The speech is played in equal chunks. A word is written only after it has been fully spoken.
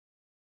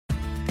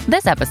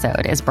This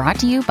episode is brought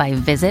to you by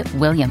Visit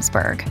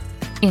Williamsburg.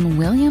 In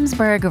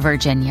Williamsburg,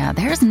 Virginia,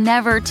 there's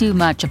never too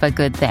much of a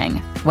good thing.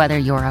 Whether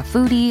you're a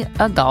foodie,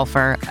 a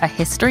golfer, a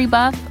history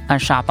buff, a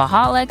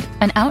shopaholic,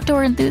 an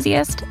outdoor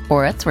enthusiast,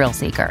 or a thrill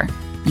seeker,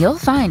 you'll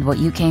find what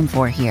you came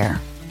for here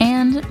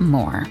and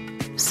more.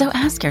 So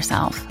ask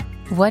yourself,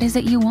 what is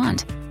it you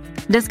want?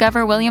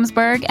 Discover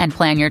Williamsburg and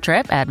plan your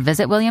trip at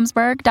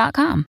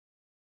visitwilliamsburg.com.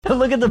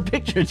 Look at the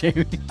picture,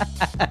 Jamie.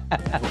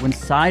 When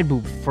Side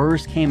Boob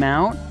first came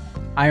out,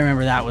 I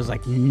remember that was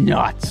like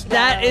nuts.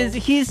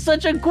 He's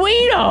such a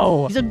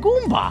Guido. He's a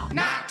Goomba.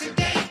 Not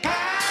today,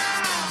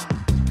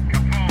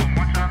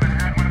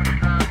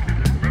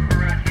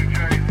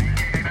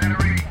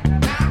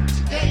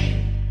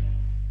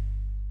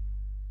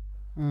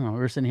 Oh, we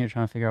were sitting here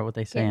trying to figure out what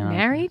they say Get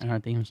married? in our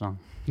theme song.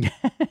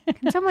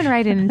 Can someone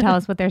write in and tell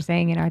us what they're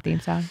saying in our theme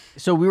song?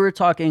 So we were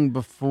talking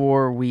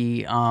before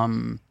we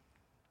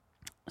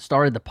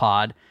started the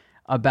pod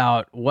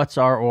about what's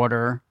our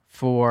order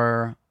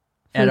for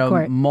Food at a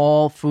court.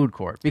 mall food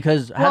court.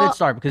 Because how did Well, it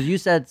start? Because you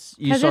said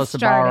you 'cause saw it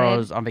started-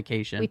 Sbarro's on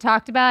vacation. We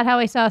talked about how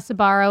I saw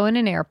Sbarro in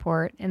an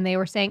airport, and they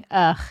were saying,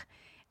 ugh.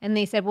 And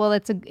they said, well,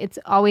 it's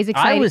always I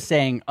exciting. was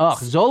saying,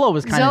 Zola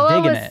was kind of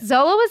digging it.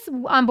 Zola was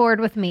on board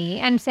with me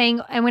and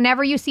saying, and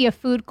whenever you see a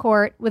food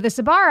court with a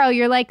Sbarro,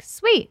 you're like,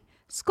 sweet,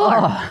 score.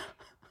 Oh.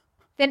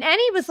 Then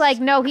Eddie was like,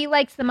 no, he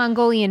likes the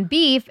Mongolian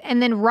beef.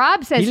 And then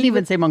Rob says He didn't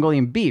even say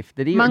Mongolian beef,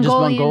 did he? Or just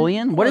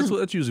Mongolian? What is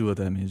that's usually what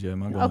that means, yeah.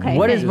 Mongolian. Okay.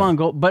 what thank is you.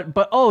 Mongol? But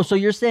so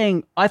you're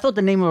saying I thought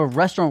the name of a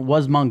restaurant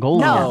was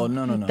Mongolian.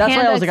 No. That's why I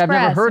Panda was like, I've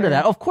never Express heard of or-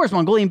 that. Of course,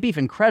 Mongolian beef,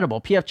 incredible.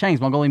 P.F.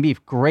 Chang's Mongolian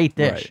beef, great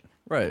dish.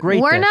 Right.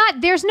 Great We're dish.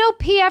 not, there's no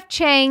P.F.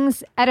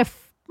 Chang's at a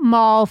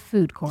mall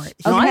food court.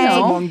 No, I Okay.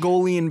 know.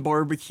 Mongolian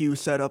barbecue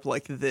set up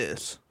like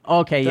this.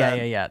 Okay,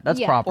 That- yeah. That's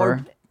Yeah.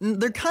 proper.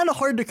 They're kind of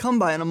hard to come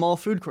by in a mall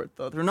food court,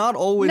 though. They're not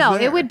always No,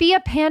 there. it would be a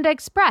Panda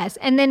Express.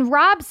 And then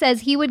Rob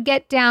says he would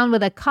get down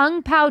with a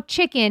Kung Pao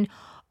chicken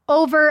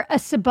over a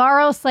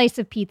Sbarro slice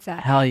of pizza.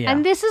 Hell yeah.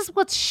 And this is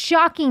what's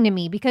shocking to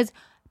me because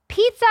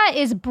pizza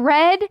is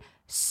bread,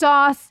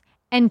 sauce,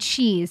 and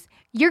cheese.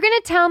 You're going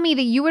to tell me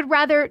that you would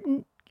rather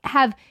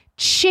have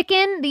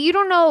chicken, that you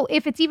don't know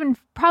if it's even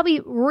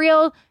probably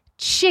real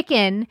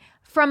chicken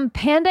from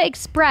Panda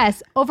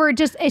Express over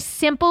just a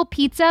simple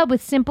pizza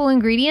with simple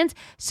ingredients.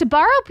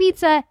 Sbarro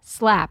pizza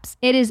slaps.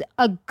 It is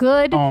a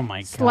good Oh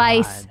my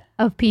slice God.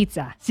 of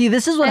pizza. See,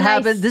 this is what And I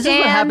happens. This is what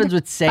stand happens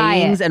with by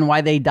sayings it. and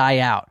why they die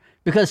out.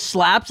 Because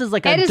slaps is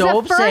like a It is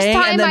dope the first saying,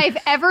 time and then, I've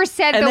ever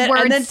said the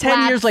word and then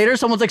 10 years slaps. later,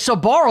 someone's like,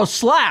 Sbarro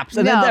slaps,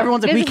 and then No,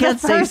 everyone's like, this we is can't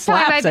the say first time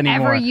slaps I've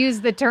anymore. ever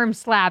used the term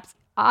slaps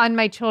on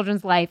my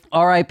children's life.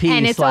 R.I.P.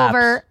 And it's slaps.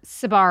 over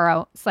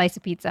Sbarro slice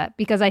of pizza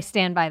because I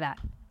stand by that.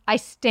 I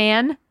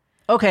stand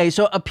Okay,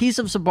 so a piece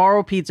of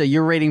Sbarro pizza,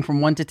 you're rating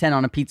from 1 to 10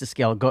 on a pizza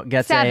scale.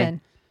 Gets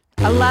 7.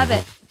 I love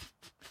it.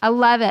 I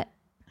love it.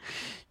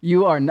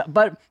 You are not,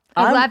 but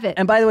I love it.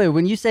 And by the way,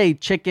 when you say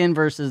chicken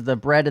versus the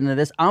bread and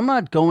this, I'm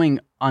not going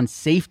on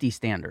safety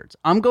standards.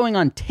 I'm going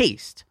on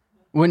taste.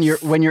 When you're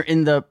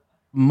in the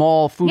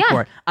mall food Yeah.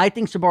 court, I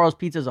think Sbarro's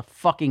pizza is a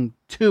fucking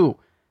 2.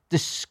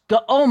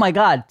 Oh my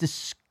god,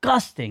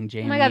 disgusting,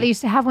 Jamie. Oh my God, they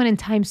used to have one in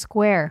Times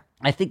Square.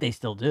 I think they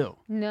still do.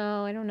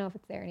 No, I don't know if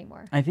it's there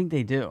anymore. I think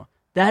they do.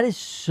 That is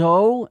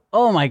so.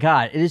 Oh my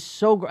god, it is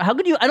so. How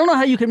could you? I don't know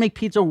how you could make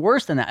pizza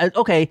worse than that.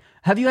 Okay,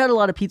 have you had a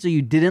lot of pizza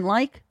you didn't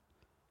like?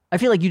 I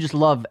feel like you just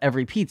love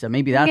every pizza.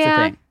 Maybe that's yeah,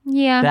 the thing.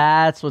 Yeah.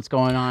 That's what's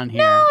going on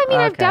here. no, I mean,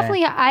 I've Okay.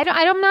 definitely,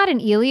 I'm not an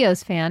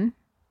Elio's fan.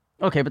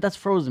 Okay, but that's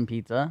frozen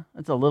pizza.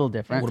 That's a little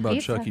different. What about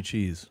Pizza. Chuck E.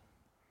 Cheese?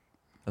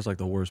 That's like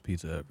the worst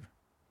pizza ever.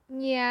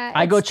 Yeah.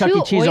 I go it's Chuck E.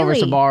 too Cheese over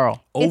oily. Sbarro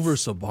Over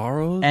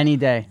Sbarro's? any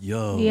day.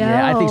 Yo. Yeah.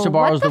 Yeah, I think Yo,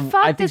 Sbarro's what the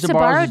fuck I think did Sbarro's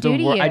Sbarro is the do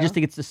to worst. I you? just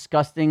think it's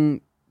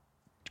disgusting,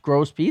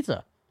 gross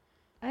pizza.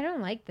 I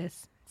don't like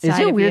this. Is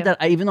side it of weird you.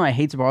 that even though I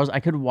hate Sbarro's, I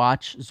could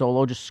watch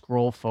Zolo just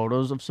scroll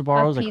photos of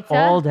Sbarro's like pizza?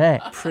 all day.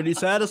 Pretty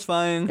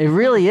satisfying. It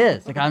really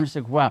is. Like I'm just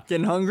like, wow.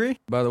 Getting hungry?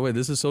 By the way,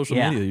 this is social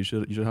Yeah. media. You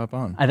should hop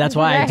on. That's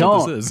why I Right.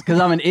 don't, This is. because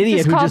I'm an idiot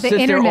It's who called just the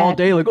sits there all internet.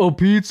 day like, oh,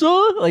 pizza?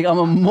 Like I'm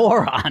a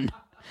moron.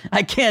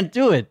 I can't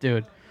do it,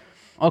 dude.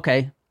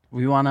 Okay,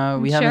 we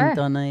haven't Sure.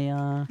 done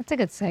a, That's a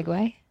good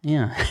segue.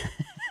 yeah.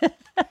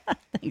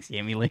 Thanks,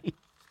 Yami Lee.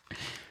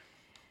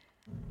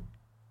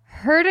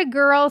 Heard a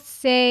girl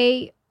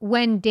say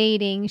when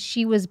dating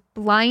she was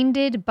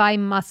blinded by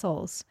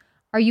muscles.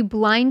 Are you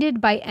blinded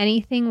by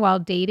anything while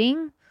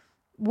dating?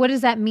 What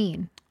does that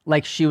mean?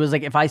 Like she was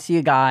like, if I see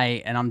a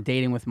guy and I'm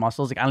dating with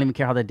muscles, like I don't even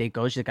care how the date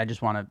goes. She's like, I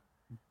just want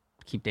to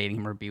keep dating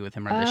him or be with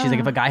him or this. She's like,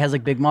 if a guy has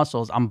like big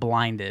muscles, I'm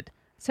blinded.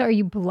 So are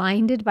you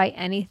blinded by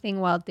anything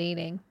while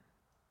dating?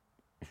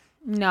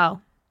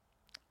 No.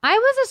 I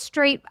was a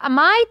straight,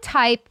 my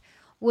type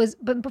was,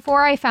 but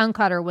before I found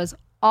Cutter, was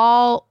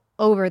all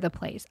over the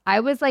place. I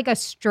was like a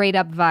straight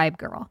up vibe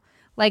girl.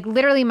 Like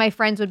literally my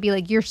friends would be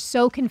like, you're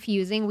so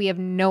confusing. We have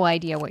no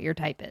idea what your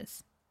type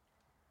is.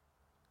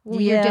 Well,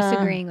 you're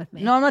disagreeing with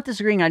me. No, I'm not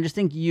disagreeing. I just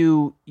think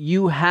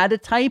you had a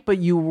type, but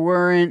you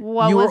weren't.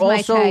 What you were was my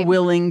also type?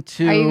 willing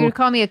to. Are you going to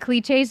call me a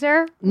cleat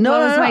chaser? No, what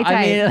no, was no. my type?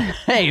 I mean,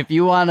 hey, if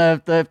you want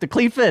to, if the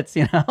cleat fits,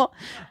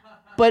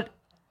 But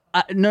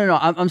no.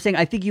 I'm saying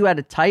I think you had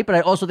a type, but I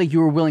also think you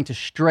were willing to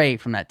stray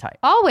from that type.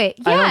 Always,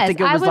 yes. I don't think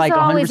it was like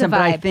always 100%, a but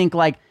I vibe. think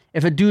like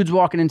if a dude's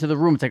walking into the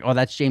room, it's like, oh,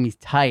 that's Jamie's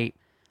type.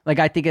 Like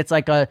I think it's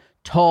like a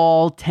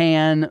tall,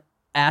 tan,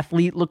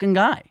 athlete-looking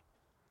guy.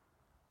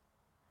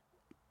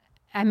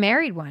 I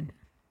married one.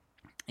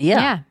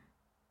 Yeah.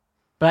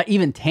 But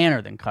even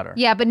tanner than Cutter.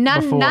 Yeah, but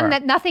Before.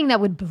 nothing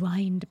that would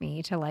blind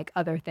me to like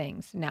other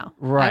things. No,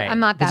 Right. I'm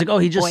not that. It's like, oh,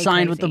 he just boy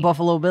signed with the crazy.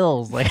 Buffalo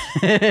Bills. Like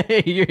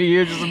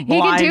you're just blinded. He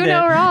can do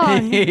no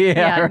wrong.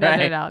 yeah,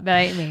 right. No. That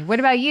ain't me. What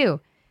about you?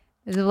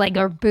 Is it like,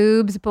 are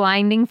boobs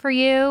blinding for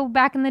you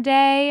back in the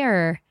day,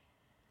 or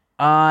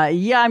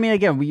Yeah. I mean,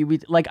 again, we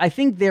like. I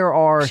think there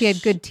are. she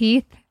had good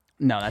teeth?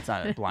 No, that's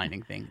not a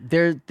blinding thing.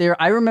 There.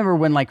 I remember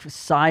when like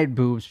side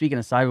boob. Speaking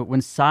of side boob,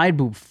 when side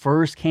boob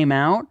first came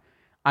out,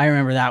 I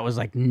remember that was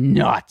like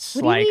nuts.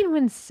 What like, do you mean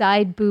when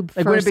side boob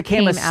like first when it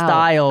became a came out?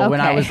 style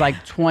when I Okay. was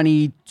like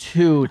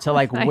 22 to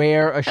like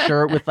wear a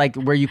shirt with like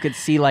where you could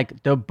see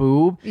like the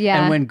boob. Yeah.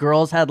 And when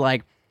girls had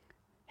like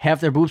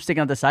half their boobs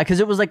sticking out the side, because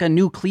it was like a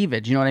new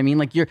cleavage. You know what I mean?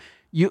 Like you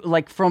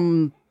like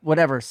from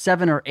whatever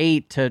 7 or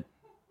 8 to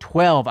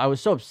 12, I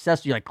was so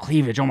obsessed with you like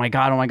cleavage. Oh my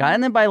god.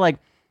 And then by like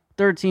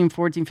 13,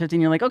 14, 15,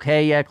 you're like,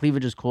 okay, yeah,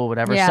 cleavage is cool,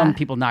 whatever. Yeah. Some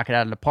people knock it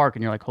out of the park,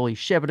 and you're like, holy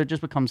shit. But it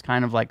just becomes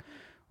kind of like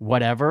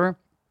whatever.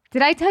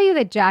 Did I tell you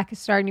that Jack is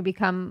starting to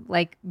become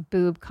like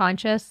boob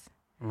conscious?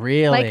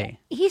 Really. Like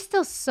he's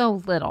still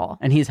so little.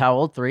 And he's how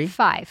old? 3?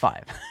 5.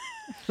 5.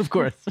 Of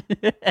course.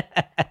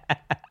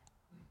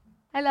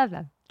 I love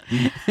them.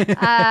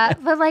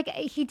 But like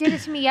he did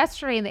it to me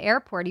yesterday in the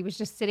airport. He was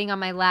just sitting on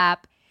my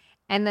lap,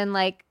 and then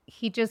like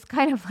he just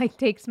kind of like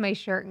takes my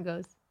shirt and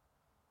goes.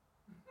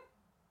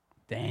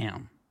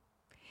 Damn.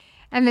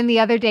 And then the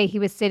other day he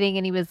was sitting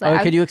and he was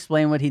like, Could you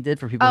explain what he did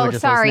for people who are "Oh,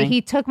 just sorry." listening?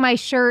 He took my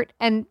shirt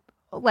and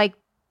like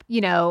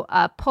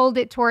pulled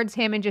it towards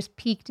him and just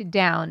peeked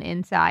down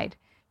inside.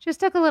 Just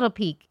took a little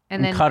peek,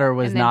 and then Cutter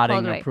was and then nodding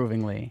pulled away.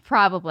 approvingly.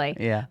 Probably.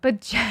 Yeah.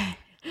 But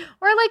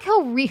or like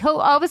he'll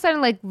all of a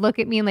sudden like look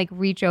at me and like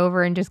reach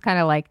over and just kind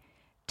of like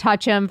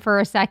touch him for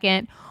a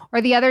second.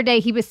 Or the other day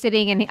he was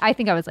sitting and I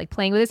think I was like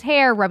playing with his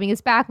hair, rubbing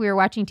his back. We were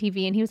watching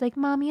TV and he was like,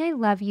 "Mommy, I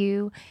love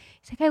you."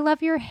 He's like, "I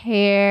love your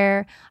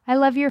hair. I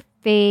love your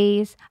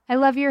face. I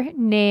love your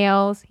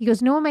nails." He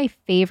goes, "Know what my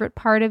favorite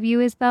part of you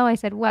is though?" I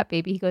said, "What,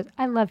 baby?" He goes,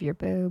 "I love your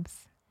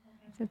boobs."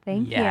 I said,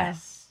 "Thank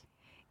Yes. you."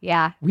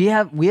 Yeah, We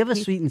have a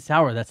sweet and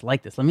sour that's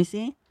like this. Let me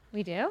see.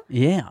 we do.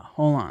 Yeah,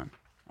 hold on.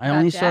 I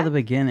only saw Jack? the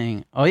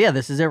beginning. Oh yeah,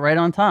 this is it right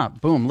on top.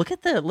 Boom. Look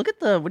at the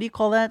what do you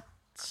call that?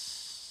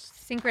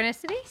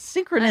 Synchronicity?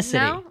 Synchronicity.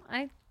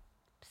 No,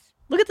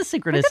 Look at the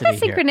synchronicity. Look at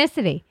the here.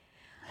 synchronicity.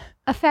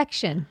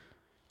 Affection.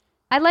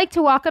 I like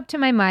to walk up to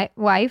my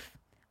wife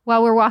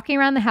while we're walking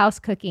around the house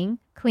cooking,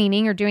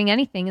 cleaning, or doing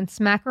anything and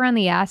smack her on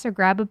the ass or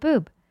grab a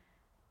boob.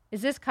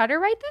 Is this Cutter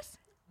write this?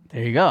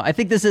 There you go. I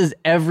think this is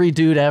every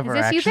dude ever.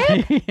 Is this you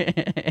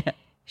actually.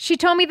 She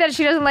told me that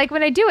she doesn't like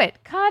when I do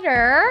it.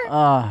 Cutter, you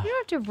don't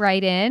have to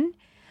write in.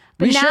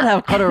 But we now- should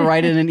have Cutter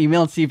write in an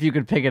email and see if you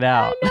could pick it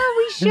out. No,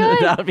 we should.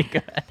 That would be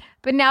good.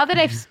 But now that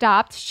I've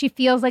stopped, she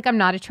feels like I'm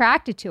not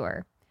attracted to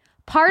her.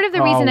 Part of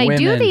the reason I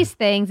do women. these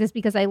things is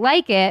because I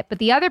like it, but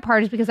the other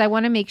part is because I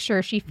want to make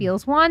sure she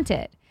feels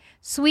wanted.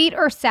 Sweet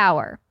or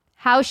sour?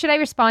 How should I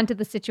respond to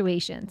the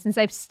situation? Since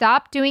I've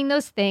stopped doing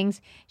those things,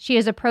 she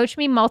has approached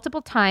me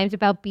multiple times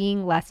about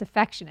being less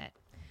affectionate.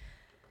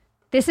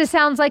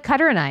 Sounds like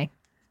Cutter and I.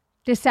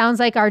 This sounds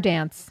like our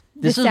dance.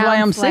 This is why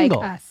I'm sounds like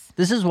single. us.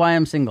 This is why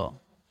I'm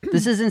single.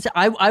 This is insane.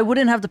 I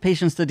wouldn't have the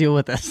patience to deal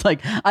with this.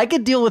 Like I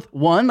could deal with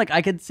one. Like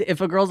I could if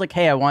a girl's like,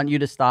 "Hey, I want you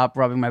to stop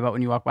rubbing my butt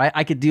when you walk by,"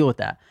 I could deal with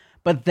that.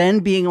 But then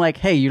being like,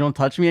 "Hey, you don't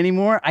touch me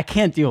anymore," I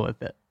can't deal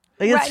with it.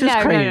 Like it's just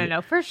no, crazy.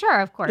 no, for sure,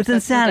 of course. It's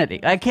That's insanity.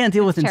 ridiculous. I can't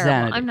deal with It's terrible.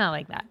 insanity. I'm not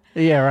like that.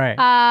 Yeah,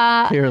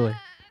 right. Clearly.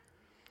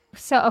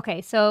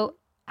 So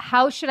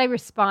how should I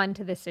respond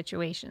to this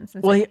situation?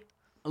 Since Well,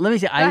 let me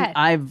see. ahead.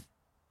 I've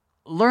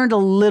learned a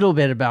little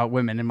bit about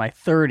women in my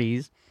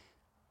 30s,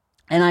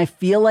 and I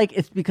feel like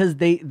it's because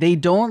they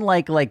don't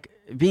like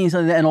being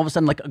something and all of a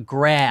sudden like a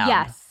grab.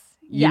 yes.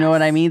 You know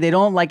what I mean? They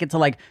don't like it to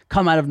like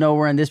come out of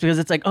nowhere in this because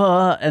it's like,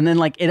 and then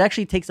like it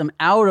actually takes them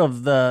out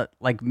of the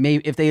like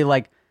maybe if they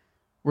like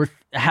were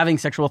having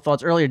sexual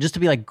thoughts earlier just to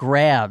be like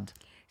grabbed.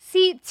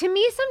 See, to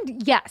me,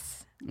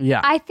 yes. Yeah.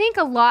 I think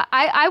a lot.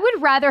 I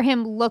would rather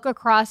him look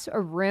across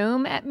a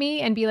room at me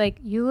and be like,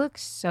 "You look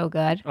so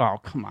good." Oh,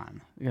 come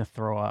on. You're going to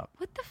throw up.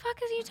 What the fuck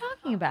is you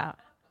talking about?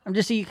 I'm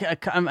just,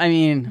 I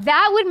mean.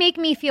 That would make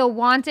me feel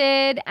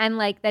wanted and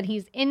like that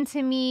he's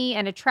into me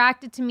and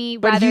attracted to me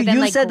But rather than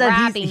you like said that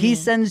grabbing he me.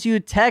 sends you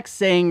texts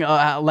saying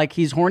like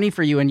he's horny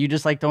for you and you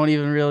just like don't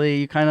even really,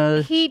 you kind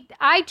of.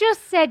 I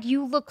just said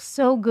you look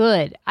so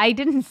good. I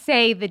didn't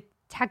say that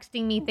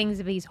texting me things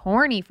if he's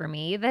horny for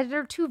me. That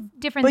are two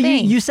different But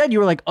things. you said you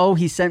were like, oh,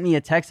 he sent me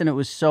a text and it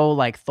was so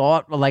like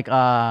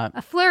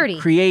a flirty.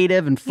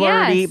 creative and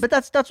flirty. Yes. But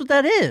that's what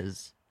that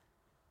is.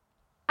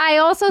 I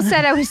also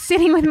said I was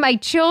sitting with my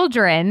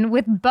children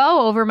with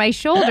Bo over my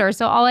shoulder.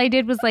 So all I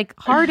did was like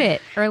heart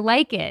it or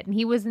like it. And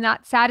he was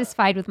not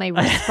satisfied with my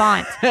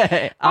response.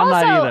 I'm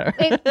not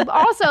either.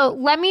 Also,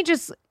 let me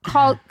just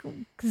call,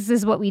 'cause this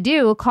is what we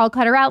do, call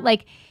Cutter out.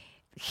 Like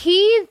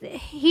he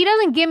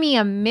doesn't give me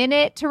a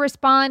minute to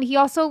respond. He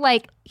also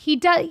like, he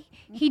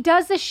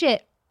does the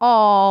shit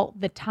all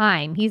the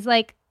time. He's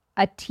like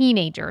a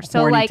teenager. So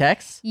Horny like,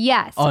 texts?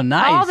 yes. Oh,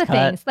 nice, All the Cut.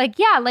 things. Like,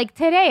 yeah, like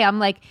today I'm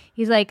like,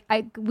 he's like,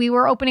 we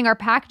were opening our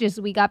packages.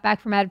 We got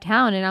back from out of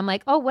town and I'm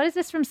like, oh, what is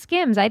this from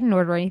Skims? I didn't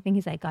order anything.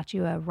 He's like, got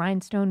you a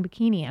rhinestone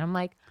bikini. And I'm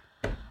like,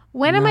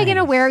 when am I going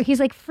to wear it? He's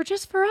like, for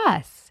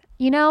us,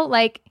 you know,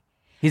 like.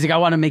 He's like, I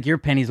want to make your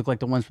panties look like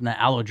the ones from the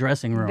aloe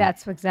dressing room.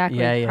 That's exactly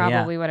Yeah.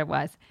 probably what it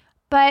was.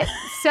 But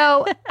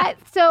so,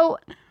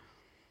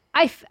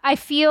 I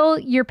feel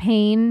your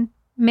pain,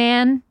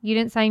 man. You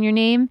didn't sign your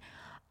name.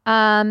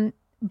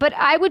 But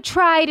I would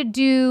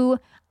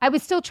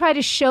still try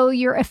to show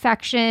your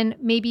affection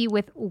maybe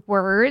with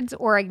words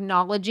or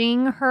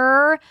acknowledging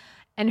her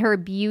and her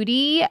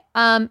beauty.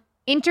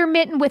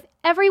 Intermittent with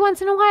every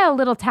once in a while, a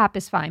little tap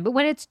is fine. But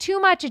when it's too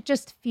much, it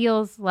just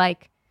feels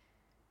like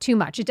too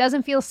much. It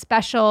doesn't feel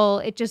special.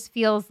 It just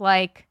feels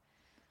like,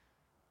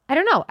 I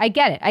don't know. I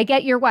get it. I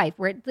get your wife.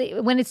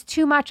 When it's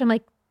too much, I'm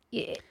like,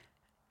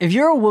 If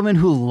you're a woman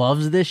who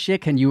loves this shit,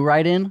 can you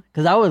write in?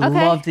 Because I would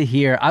Okay. love to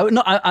hear.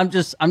 I'm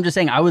just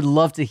saying I would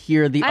love to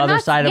hear the other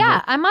side of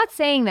it. I'm not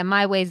saying that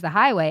my way's the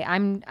highway.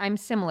 I'm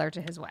similar to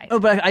his wife. Oh,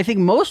 but I think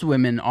most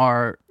women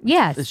are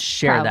Yes,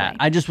 share that.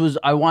 probably.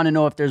 I want to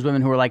know if there's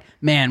women who are like,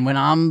 man, when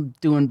I'm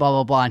doing blah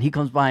blah blah, and he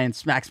comes by and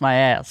smacks my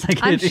ass. Like,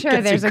 I'm it sure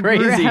gets there's you a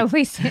group, crazy. at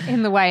least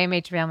in the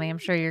YMH family, I'm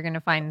sure you're going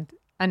to find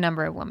a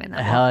number of women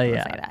that Hell will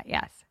yeah. say that.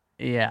 Yes.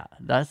 Yeah,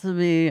 that's to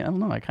be. I don't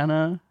know. I kind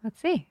of Let's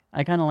see.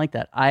 like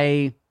that.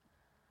 I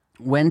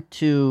went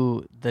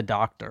to the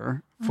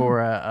doctor for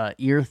a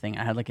ear thing.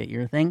 I had like an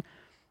ear thing.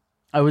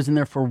 I was in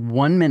there for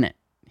 1 minute.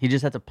 He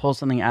just had to pull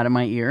something out of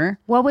my ear.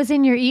 What was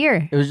in your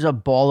ear? It was just a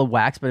ball of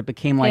wax, but it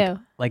became Ew.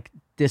 like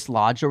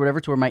dislodged or whatever,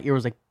 to where my ear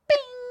was like bing,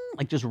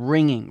 like just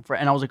ringing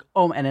and I was like,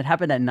 oh, and it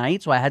happened at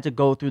night, so I had to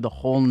go through the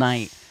whole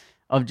night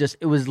of just,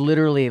 it was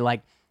literally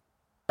like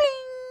bing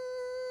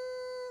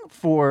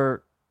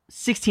for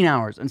 16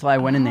 hours until I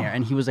went in there,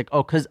 and he was like,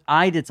 oh, because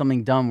I did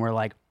something dumb where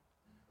like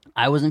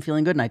I wasn't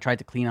feeling good and I tried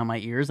to clean out my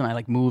ears and I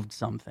like moved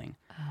something,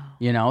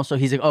 you know? So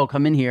he's like, oh,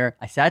 come in here.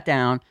 I sat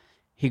down.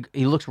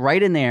 He looks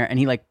right in there and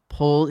he like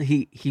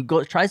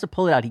tries to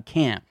pull it out. He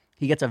can't.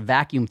 He gets a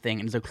vacuum thing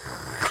and he's like,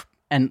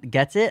 and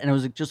gets it. And it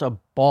was like just a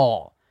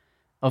ball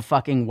of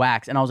fucking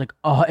wax. And I was like,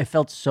 oh, it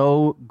felt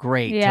so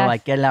great to Yes.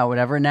 like get it out,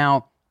 whatever.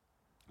 Now,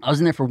 I was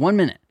in there for 1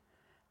 minute.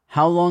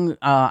 How long,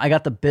 I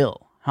got the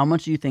bill. How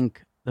much do you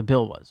think the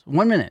bill was?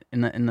 1 minute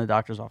in the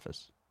doctor's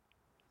office.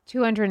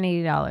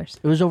 $280.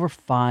 It was over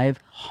 $500.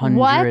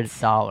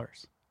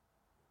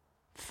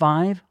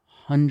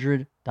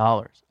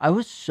 $500. I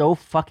was so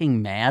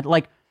fucking mad.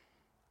 Like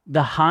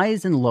the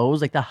highs and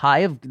lows, like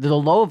the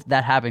low of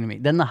that happening to me,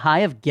 then the high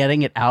of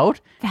getting it out,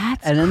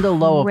 That's and then the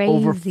low of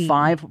over crazy.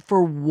 $5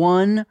 for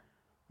 1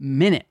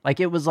 minute. Like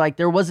it was like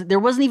there wasn't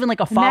even like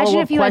a follow Imagine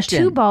up if you question.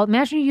 had two balls.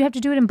 Imagine you have to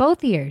do it in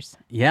both ears.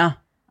 Yeah,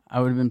 I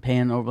would have been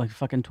paying over like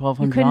fucking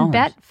 $1,200. You couldn't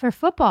bet for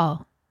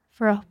football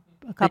for a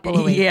couple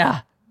of weeks.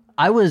 Yeah,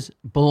 I was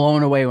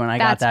blown away when I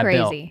got That's that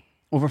bill. crazy.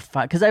 Over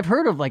 $5, because I've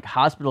heard of like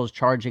hospitals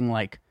charging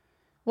like.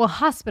 Well,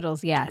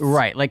 hospitals, yes.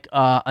 Right, like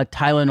a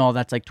Tylenol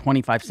that's like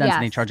 25 cents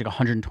and they Yes. charge like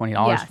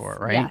 $120 Yes, for it,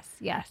 right?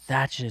 Yes.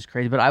 That's just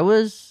crazy. But I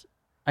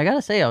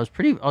gotta say, I was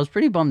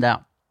pretty bummed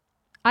out.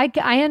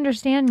 I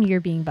understand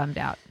you're being bummed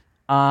out.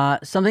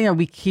 Something that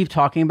we keep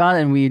talking about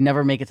and we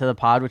never make it to the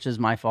pod, which is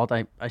my fault.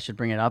 I should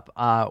bring it up.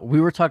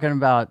 We were talking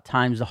about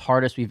times the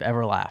hardest we've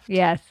ever laughed.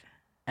 Yes.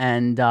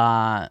 And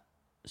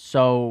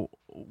so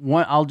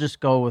I'll just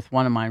go with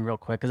one of mine real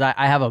quick because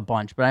I have a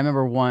bunch. But I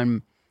remember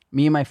one.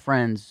 Me and my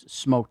friends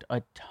smoked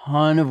a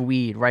ton of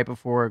weed right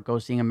before go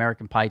seeing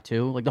American Pie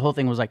 2. Like the whole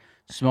thing was like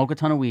smoke a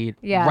ton of weed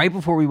right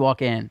before we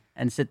walk in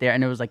and sit there.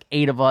 And it was like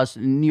 8 of us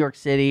in New York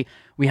City.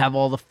 We have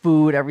all the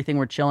food, everything.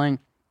 We're chilling.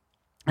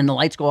 And the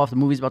lights go off. The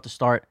movie's about to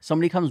start.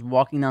 Somebody comes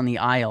walking down the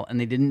aisle and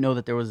they didn't know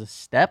that there was a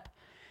step.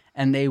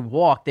 And they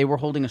walked. They were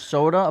holding a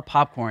soda, a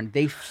popcorn.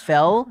 They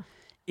fell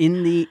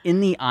in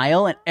the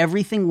aisle and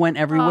everything went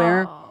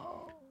everywhere.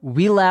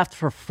 We laughed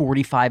for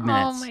 45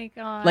 minutes. Oh my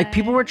God. Like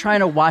people were trying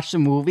to watch the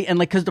movie and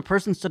like, cause the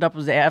person stood up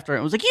was after it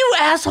and was like, you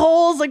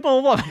assholes, like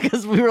blah, blah, blah,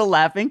 because we were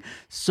laughing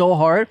so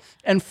hard.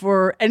 And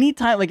for any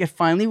time, like it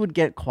finally would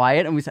get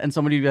quiet and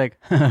somebody would be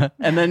like,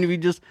 and then we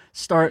just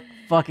start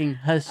fucking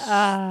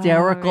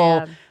hysterical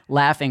man.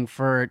 laughing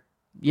for,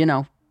 it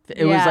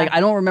was like, I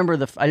didn't remember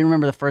the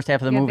first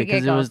half of the You had movie the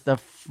because it was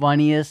giggles. the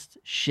funniest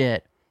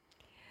shit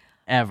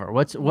ever.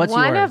 What's One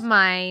yours? of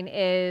mine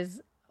is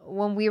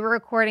when we were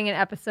recording an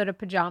episode of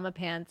Pajama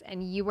Pants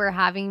and you were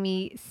having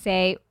me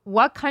say,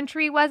 what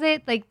country was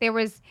it? Like there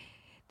was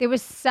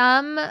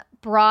some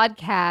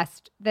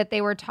broadcast that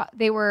they were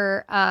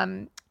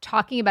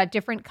talking about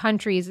different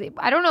countries.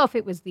 I don't know if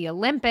it was the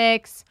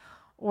Olympics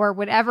or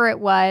whatever it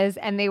was,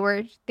 and they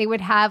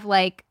would have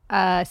like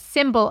a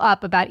symbol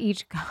up about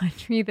each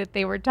country that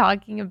they were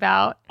talking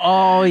about.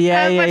 Oh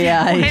yeah, But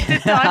yeah. they wanted to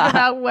talk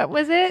about what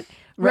was it?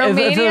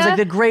 Romania. If it was like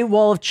the Great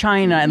Wall of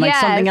China and like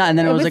Yes, something else, and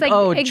then it was like,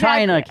 oh, exactly.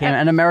 China came,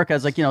 and America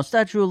is like,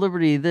 Statue of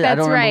Liberty. I That's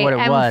don't remember right. what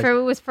it was.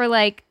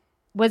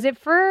 Was it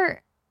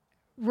for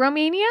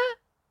Romania?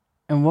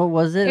 And what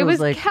was it? It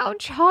was like Count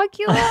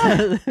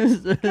Chocula.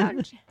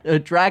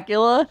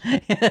 Dracula.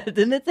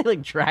 Didn't it say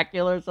like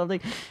Dracula or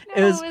something?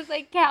 No, it was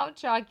like Count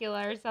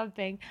Chocula or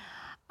something.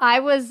 I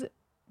was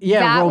yeah,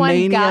 that one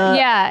Romania. got-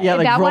 yeah,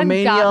 like that one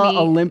Romania got me.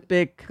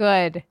 Olympic.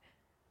 good.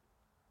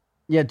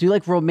 Yeah, do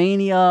like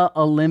Romania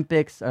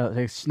Olympics,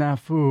 like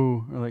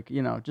snafu, or like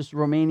just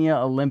Romania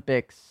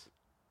Olympics.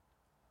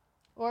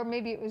 Or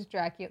maybe it was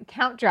Dracula.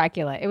 Count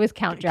Dracula. It was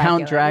Count Dracula.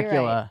 Count You're right.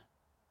 Dracula.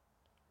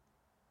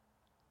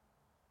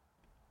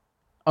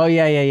 Oh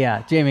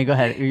yeah. Jamie, go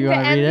ahead. You The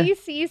want to read it?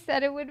 NBC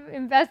said it would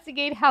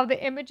investigate how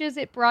the images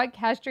it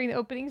broadcast during the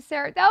opening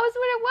ceremony. That was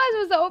what it was. It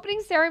was the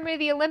opening ceremony of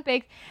the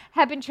Olympics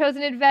had been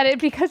chosen and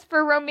vetted because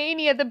for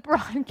Romania, the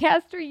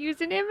broadcaster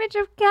used an image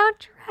of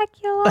Count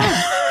Dracula.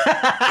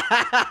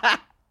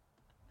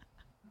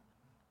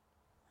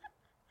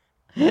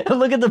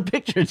 Look at the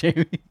picture,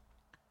 Jamie.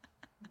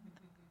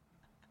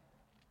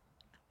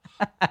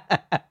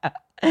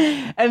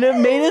 And it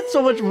made it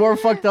so much more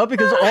fucked up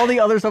because all the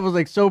other stuff was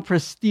like so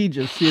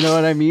prestigious. You know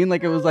what I mean?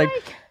 Like it was like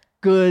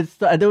good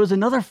stuff. There was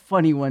another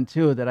funny one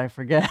too that I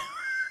forget.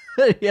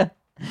 Yeah,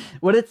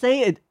 what did it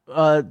say?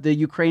 The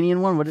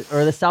Ukrainian one,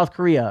 or the South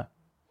Korea?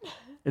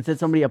 It said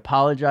somebody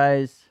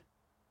apologized.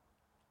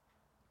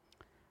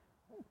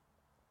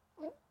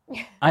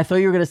 I thought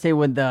you were gonna say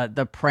when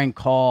the prank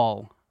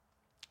call.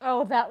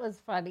 Oh, that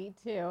was funny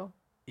too.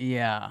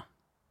 Yeah.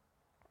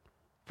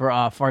 For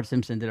Fart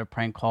Simpson did a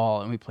prank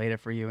call and we played it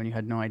for you and you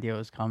had no idea it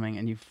was coming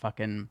and you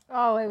fucking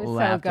Oh, it was so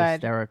laughed good.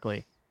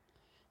 hysterically.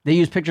 They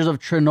used pictures of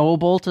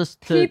Chernobyl to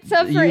Pizza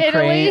for Ukraine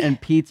Italy. and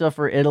pizza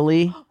for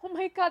Italy. Oh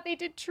my God, they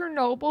did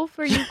Chernobyl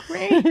for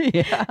Ukraine.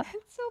 Yeah. That's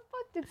so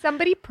fun. Did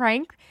somebody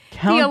prank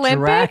Count the Olympics?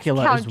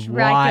 Dracula Count is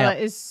Dracula wild.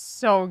 is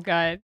so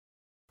good.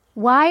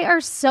 Why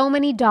are so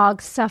many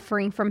dogs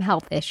suffering from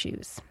health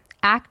issues?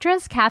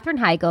 Actress Katherine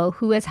Heigl,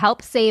 who has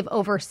helped save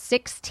over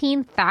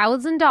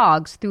 16,000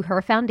 dogs through her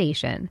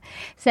foundation,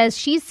 says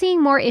she's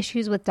seeing more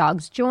issues with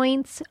dogs'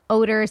 joints,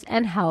 odors,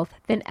 and health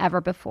than ever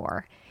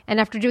before.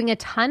 And after doing a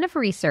ton of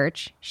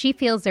research, she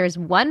feels there's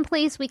one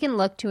place we can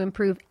look to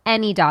improve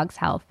any dog's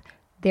health: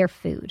 their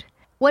food.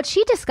 What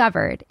she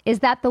discovered is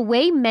that the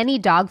way many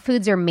dog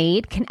foods are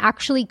made can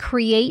actually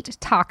create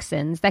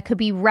toxins that could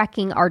be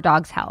wrecking our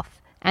dog's health.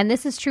 And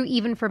this is true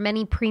even for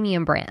many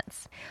premium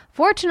brands.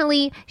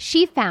 Fortunately,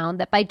 she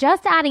found that by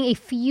just adding a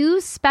few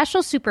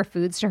special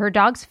superfoods to her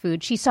dog's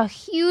food, she saw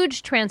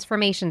huge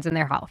transformations in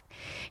their health.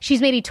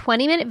 She's made a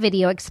 20-minute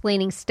video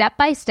explaining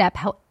step-by-step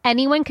how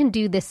anyone can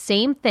do the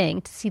same thing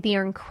to see the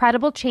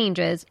incredible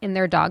changes in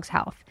their dog's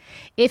health.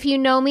 If you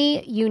know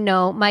me, you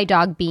know my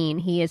dog Bean.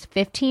 He is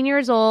 15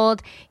 years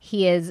old.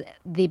 He is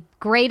the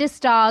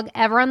greatest dog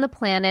ever on the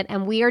planet,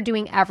 and we are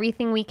doing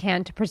everything we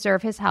can to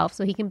preserve his health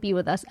so he can be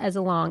with us as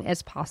long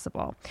as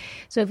possible.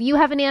 So if you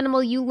have an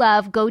animal you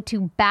love, go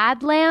to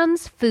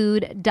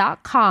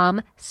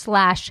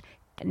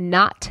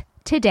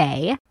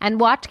badlandsfood.com/nottoday and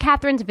watch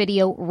Catherine's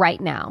video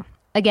right now.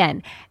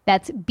 Again,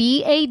 that's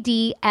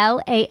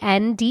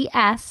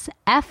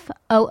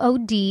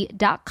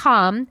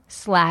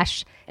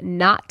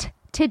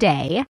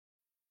badlandsfood.com/nottoday.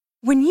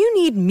 When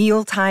you need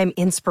mealtime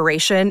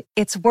inspiration,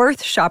 it's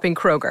worth shopping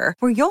Kroger,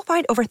 where you'll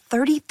find over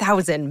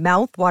 30,000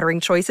 mouth-watering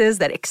choices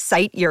that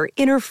excite your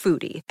inner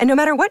foodie. And no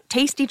matter what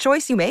tasty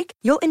choice you make,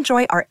 you'll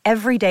enjoy our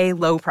everyday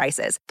low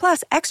prices,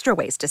 plus extra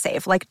ways to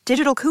save, like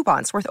digital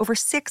coupons worth over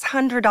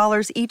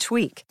 $600 each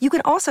week. You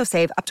can also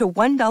save up to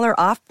 $1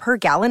 off per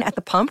gallon at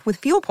the pump with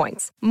fuel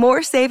points.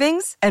 More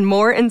savings and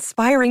more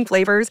inspiring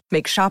flavors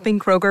make shopping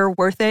Kroger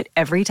worth it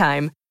every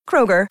time.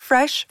 Kroger,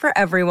 fresh for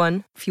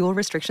everyone. Fuel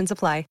restrictions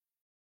apply.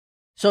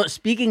 So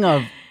speaking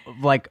of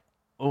like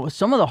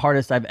some of the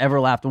hardest I've ever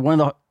laughed, I don't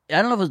know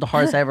if it was the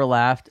hardest I ever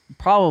laughed.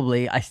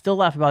 Probably. I still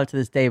laugh about it to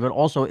this day, but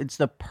also it's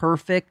the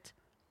perfect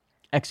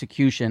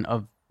execution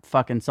of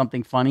fucking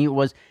something funny.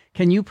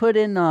 Can you put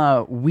in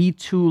We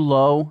Too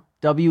Low,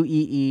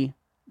 WEE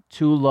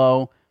Too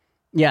Low?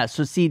 Yeah,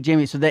 so see,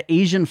 Jamie, so the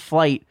Asian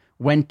flight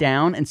went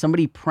down and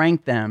somebody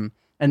pranked them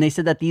and they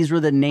said that these were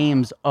the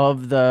names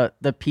of the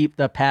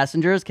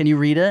passengers. Can you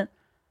read it?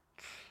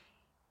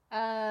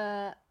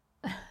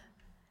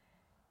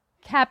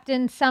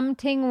 Captain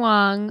Something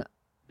Wong,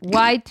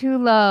 Y Too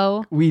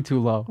Low, We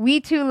Too Low. We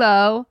Too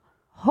Low,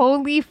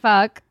 Holy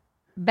Fuck,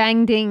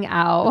 Bang ding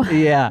ow.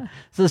 Yeah.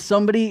 So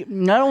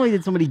not only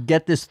did somebody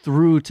get this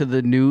through to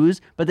the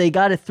news, but they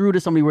got it through to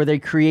somebody where they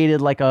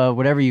created like a,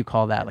 whatever you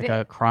call that, like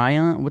a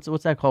cryon.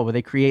 What's that called? Where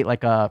they create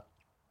like a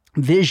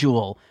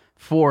visual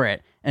for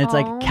it. And it's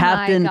Oh like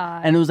Captain, my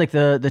God. and it was like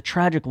the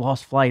tragic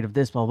lost flight of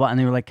this, blah, blah, blah. And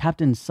they were like,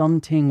 Captain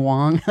Something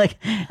Wong. Like,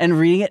 and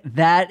reading it,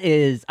 that's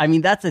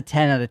a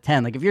 10 out of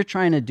 10. Like, if you're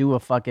trying to do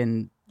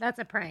That's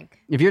a prank.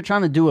 if you're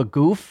trying to do a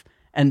goof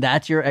and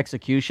that's your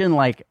execution,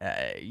 like,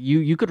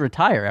 you could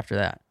retire after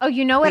that. Oh,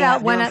 you know We what?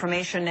 have new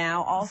information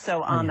now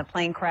also on the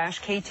plane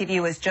crash.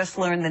 KTVU has just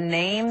learned the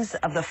names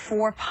of the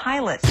 4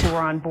 pilots who were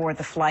on board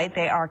the flight.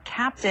 They are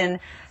Captain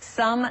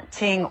Sum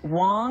Ting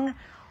Wong,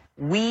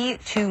 Wee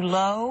Tu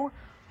Lo,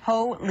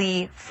 Ho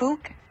Lee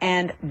Fook,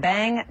 and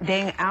Bang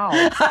Ding Ow.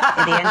 The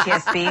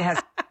NTSB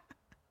has...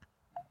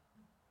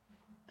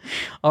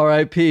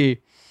 R.I.P.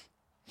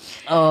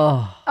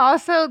 Oh,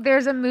 Also,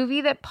 there's a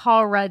movie that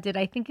Paul Rudd did.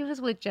 I think it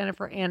was with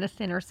Jennifer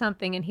Aniston or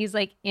something. And he's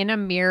like in a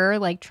mirror,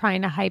 like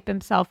trying to hype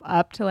himself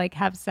up to like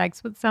have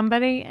sex with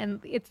somebody. And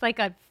it's like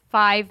a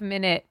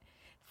 5-minute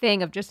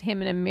thing of just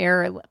him in a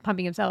mirror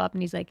pumping himself up.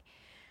 And he's like,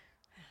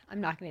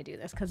 I'm not going to do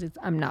this because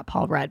I'm not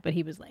Paul Rudd. But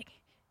he was like,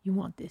 you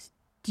want this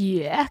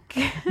dick?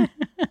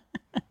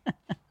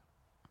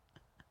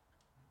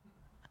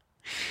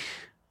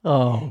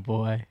 oh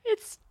boy.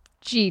 It's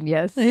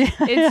genius.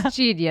 It's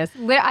genius.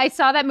 I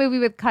saw that movie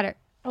with Cutter.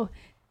 Oh,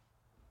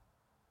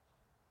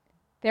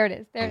 there it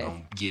is. There it is.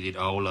 Get it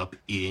all up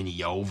in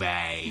your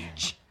vag.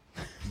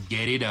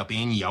 Get it up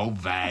in your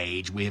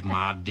vag with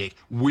my dick.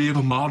 With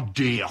my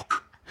dick.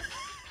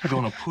 I'm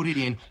gonna put it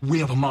in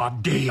with my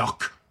dick.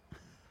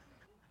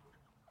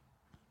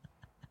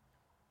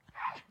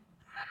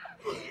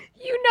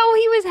 You know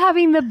he was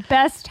having the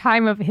best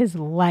time of his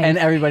life. And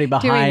everybody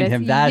doing behind this.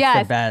 him, that's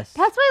Yes. the best.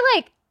 That's why,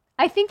 like,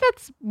 I think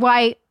that's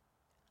why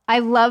I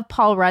love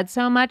Paul Rudd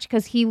so much,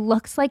 because he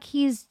looks like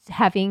he's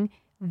having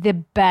the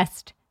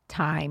best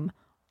time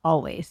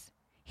always.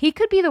 He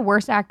could be the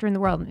worst actor in the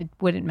world and it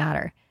wouldn't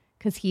matter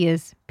because he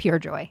is pure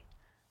joy.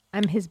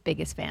 I'm his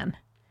biggest fan.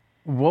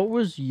 What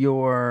was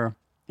in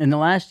the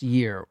last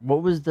year,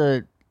 what was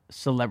the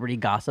celebrity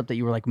gossip that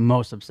you were like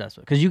most obsessed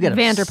with? Because you get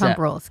Vanderpump upset.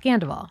 Rules,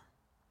 Scandival.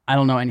 I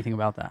don't know anything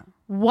about that.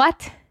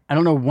 What? I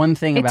don't know one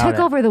thing It about it.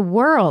 took over the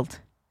world.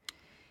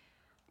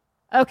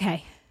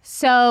 Okay.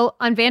 So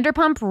on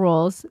Vanderpump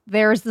Rules,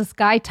 there's this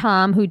guy,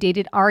 Tom, who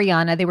dated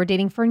Ariana. They were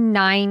dating for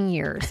 9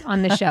 years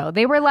on the show.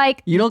 They were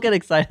like, You don't get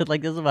excited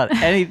like this about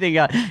anything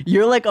else.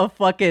 You're like a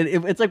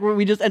fucking. It's like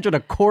we just entered a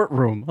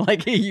courtroom.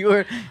 Like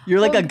you're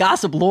like a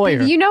gossip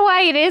lawyer. you know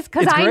why it is?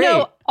 Because It's I great.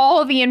 know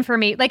all the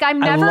information. Like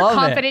I'm I never love it.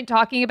 confident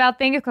talking about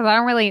things because I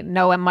don't really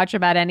know much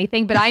about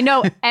anything, but I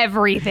know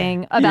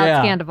everything about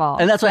Yeah. Scandival.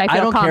 And that's so why I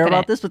feel don't care confident.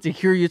 about this, but to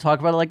hear you talk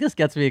about it like this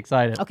gets me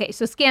excited. Okay,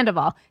 so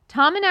Scandival.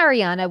 Tom and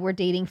Ariana were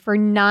dating for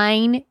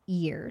 9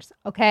 years,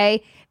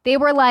 okay? They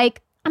were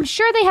like, I'm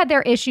sure they had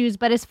their issues,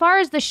 but as far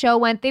as the show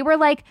went, they were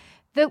like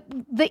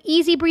the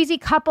easy breezy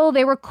couple.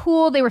 They were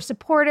cool, they were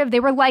supportive, they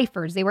were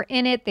lifers. They were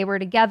in it, they were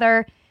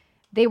together.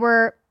 They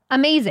were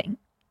amazing.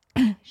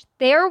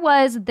 There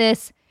was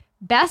this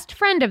best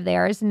friend of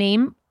theirs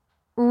named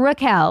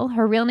Raquel.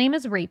 Her real name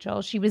is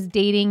Rachel. She was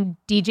dating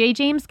DJ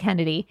James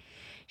Kennedy.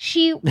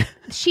 She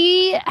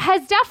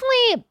has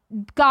definitely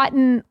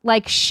gotten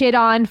like shit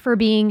on for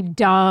being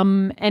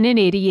dumb and an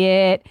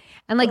idiot.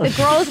 And like the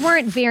girls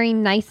weren't very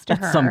nice to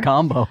her. Some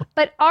combo.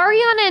 But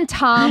Ariana and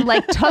Tom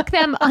like took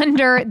them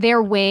under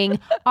their wing.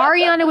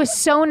 Ariana was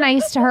so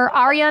nice to her.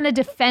 Ariana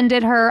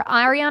defended her.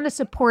 Ariana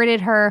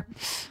supported her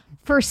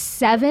for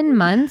 7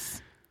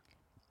 months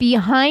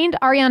behind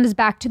Ariana's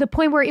back, to the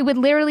point where it would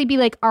literally be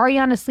like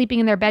Ariana sleeping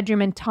in their bedroom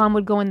and Tom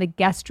would go in the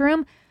guest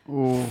room,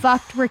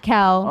 fucked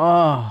Raquel,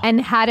 and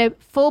had a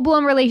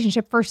full-blown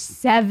relationship for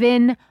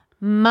 7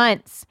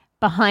 months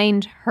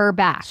behind her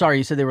back. Sorry,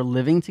 you said they were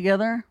living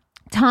together?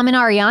 Tom and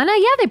Ariana?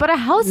 Yeah, they bought a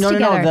house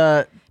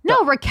together.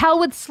 No, Raquel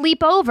would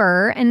sleep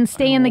over and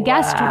stay in the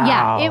guest room.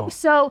 Yeah.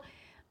 So,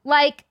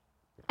 like,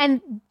 and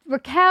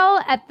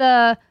Raquel at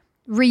the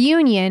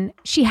reunion,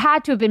 she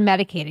had to have been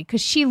medicated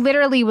because she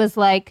literally was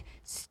like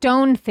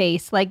stone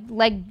face, like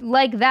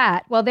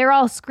that, while they're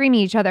all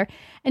screaming at each other.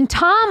 And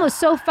Tom was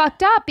so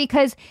fucked up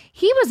because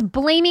he was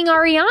blaming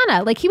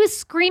Ariana. Like, he was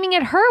screaming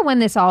at her when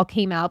this all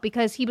came out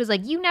because he was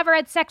like, you never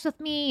had sex with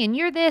me and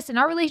you're this and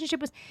our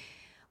relationship was...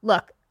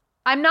 Look,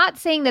 I'm not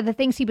saying that the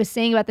things he was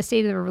saying about the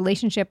state of the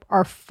relationship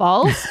are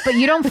false, but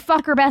you don't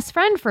fuck her best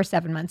friend for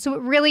 7 months. So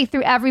it really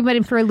threw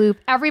everybody for a loop.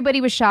 Everybody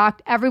was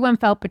shocked. Everyone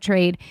felt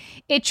betrayed.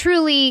 It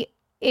truly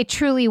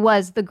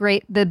was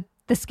the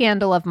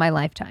scandal of my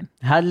lifetime.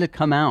 How did it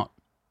come out?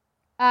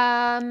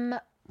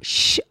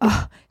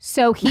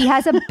 So he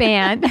has a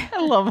band.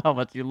 I love how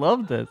much you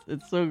love this.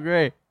 It's so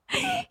great.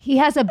 He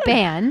has a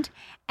band,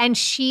 and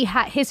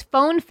his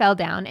phone fell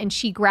down, and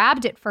she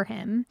grabbed it for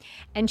him,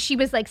 and she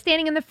was like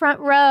standing in the front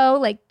row,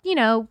 like, you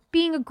know,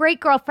 being a great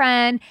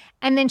girlfriend.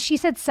 And then she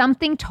said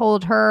something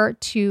told her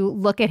to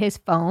look at his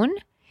phone,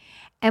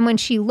 and when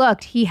she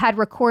looked, he had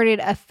recorded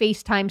a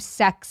FaceTime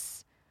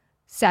sex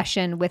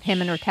session with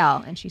him and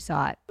Raquel, and she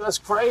saw it. That's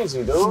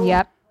crazy, dude.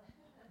 Yep.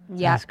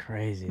 That's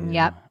crazy. Dude.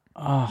 Yep.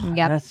 Oh,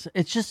 Yep.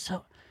 It's just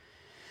so.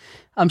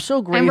 I'm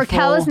so grateful. And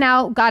Raquel has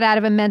now got out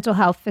of a mental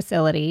health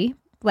facility.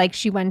 Like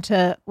she went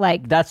to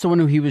like That's the one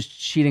who he was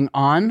cheating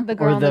on. the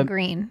girl or in the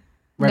green.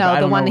 Right, but I No,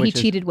 the don't one know that he which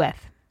is- cheated with.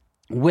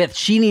 With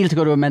she needed to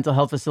go to a mental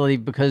health facility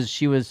because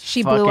she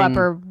Blew up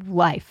her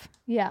life.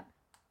 Yeah.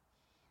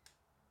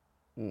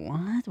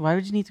 What? Why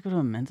would you need to go to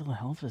a mental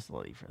health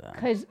facility for that?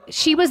 Because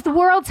she was the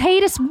world's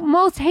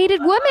most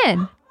hated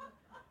woman.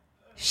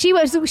 She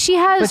has.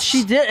 But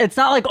she did. It's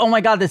not like, oh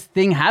my God, this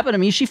thing happened to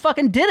me. She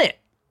fucking did it.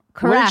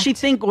 Correct. What did she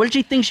think? What did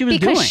she think she was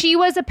doing? Because she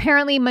was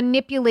apparently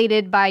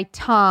manipulated by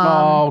Tom.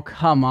 Oh,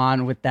 come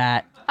on with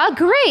that.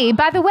 Agree.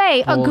 By the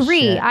way,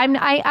 agree. Bullshit.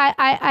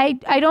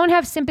 I don't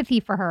have sympathy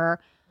for her,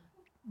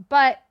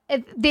 but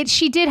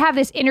she did have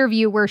this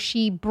interview where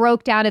she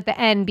broke down at the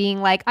end,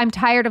 being like, "I'm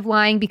tired of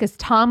lying," because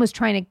Tom was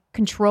trying to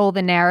control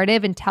the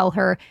narrative and tell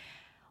her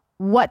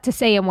what to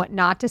say and what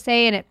not to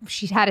say, and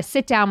she had to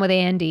sit down with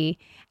Andy.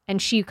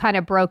 And she kind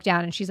of broke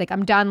down and she's like,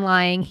 I'm done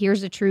lying.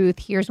 Here's the truth.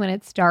 Here's when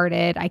it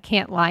started. I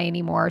can't lie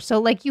anymore. So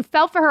like you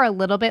felt for her a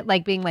little bit,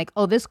 like being like,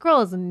 oh, this girl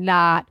is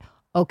not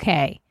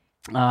okay.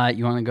 You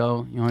want to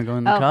go? You want to go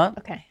in the cup?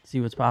 Okay. See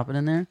what's popping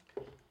in there.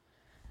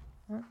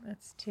 Well,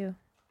 that's two.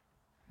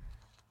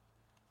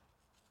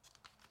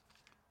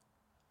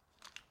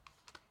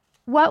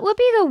 What would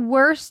be the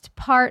worst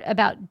part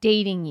about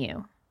dating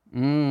you?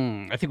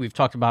 I think we've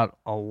talked about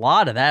a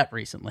lot of that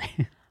recently.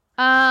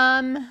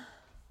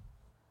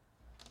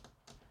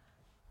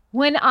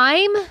 When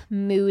I'm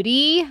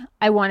moody,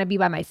 I want to be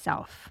by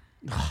myself.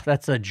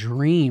 That's a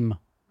dream.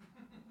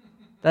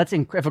 If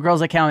a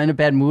girl's like, I'm in a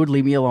bad mood,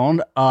 leave me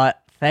alone.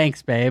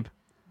 Thanks, babe.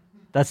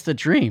 That's the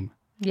dream.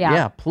 Yeah.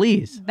 Yeah,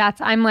 please.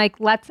 I'm like,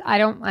 I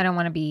don't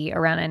want to be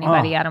around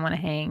anybody. I don't want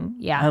to hang.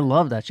 Yeah. I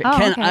love that shit.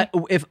 Oh, okay.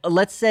 If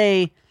let's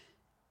say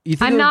you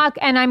think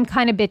I'm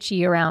kind of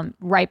bitchy around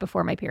right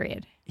before my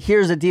period.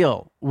 Here's the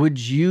deal. Would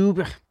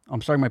you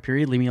I'm starting my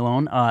period, leave me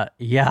alone?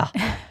 Yeah.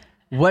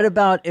 What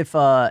about if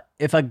a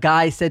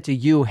guy said to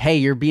you, "Hey,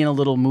 you're being a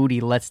little moody.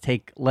 Let's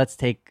take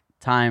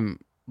time.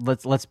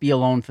 Let's be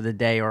alone for the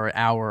day or an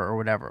hour or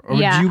whatever." Or would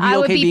you be I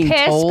would okay be being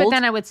pissed, told? but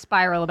then I would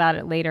spiral about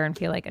it later and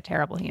feel like a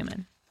terrible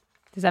human.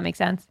 Does that make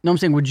sense? No, I'm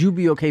saying, would you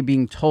be okay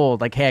being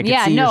told, like, "Hey, I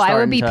can see no, you're starting I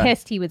would be to-"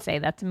 pissed. He would say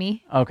that to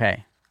me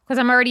Okay. because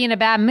I'm already in a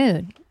bad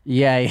mood.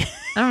 Yeah.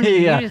 I don't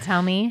need Yeah. you to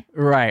tell me.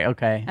 Right.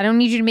 Okay. I don't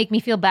need you to make me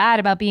feel bad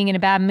about being in a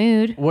bad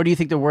mood. What do you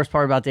think the worst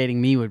part about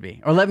dating me would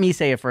be? Or let me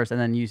say it first, and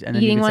then you. And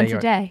then Eating you can once say a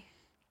yours. day.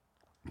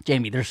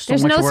 Jamie, there's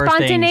There's much no worse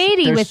spontaneity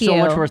things. with There's so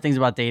you. much worse things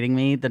about dating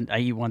me than I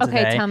eat once a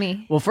day. Okay, tell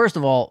me. Well, first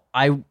of all,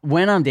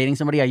 when I'm dating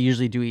somebody, I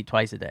usually do eat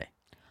twice a day.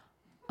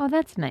 Oh,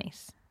 that's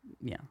nice.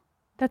 Yeah.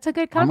 That's a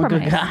good I'm a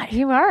compromise. good guy.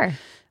 You are.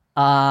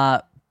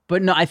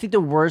 But no, I think the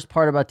worst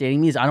part about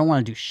dating me is I don't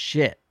want to do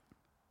shit.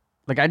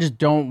 Like, I just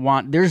don't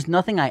want. There's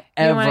nothing I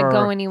ever. You don't want to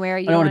go anywhere.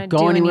 You I don't want want to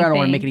go do anywhere. I don't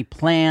want to anything. make any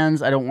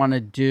plans. I don't want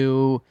to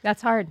do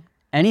That's hard.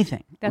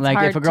 anything. That's like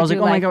hard if a to girl's do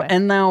like, "Oh my life god," with.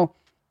 and now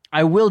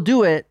I will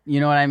do it. You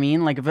know what I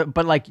mean? Like,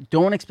 but like,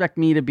 don't expect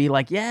me to be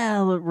like,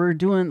 "Yeah, we're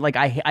doing." Like,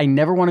 I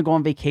never want to go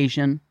on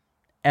vacation,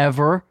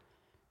 ever.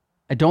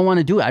 I don't want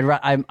to do it.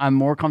 I'm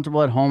more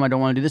comfortable at home. I don't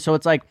want to do this. So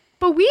it's like,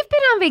 But we've been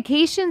on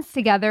vacations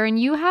together and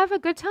you have a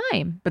good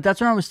time. but that's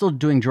when I was still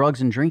doing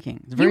drugs and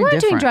drinking. It's very You weren't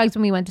different. doing drugs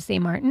when we went to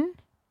St. Martin.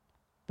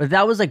 But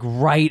that was like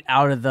right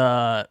out of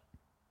the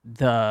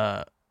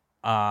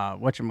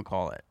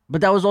whatchamacallit.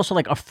 But that was also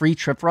like a free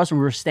trip for us, and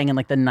we were staying in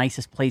like the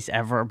nicest place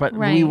ever. But we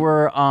Right.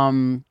 were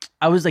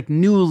I was like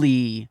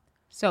newly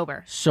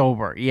Sober.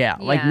 sober. Yeah.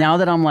 Like Yeah. now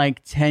that I'm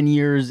like 10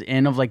 years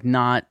in of like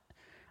not,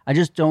 I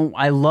just don't,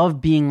 I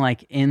love being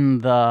like in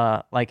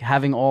the, like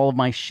having all of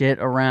my shit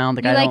around.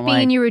 Like You I like don't being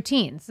like, in your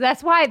routines.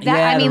 That's why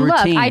Yeah, I the mean, look,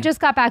 routine. I just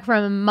got back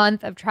from a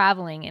month of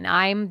traveling and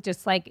I'm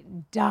just like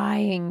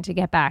dying to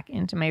get back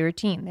into my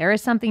routine. There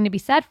is something to be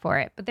said for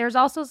it, but there's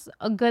also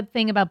a good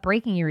thing about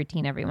breaking your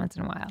routine every once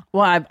in a while.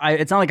 well,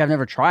 it's not like I've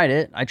never tried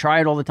it. I try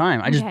it all the time.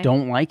 I just Okay.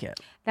 don't like it.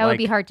 That would Like,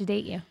 be hard to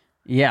date you.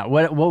 Yeah.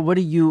 What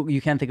do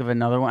you can't think of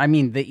another one? I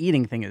mean, the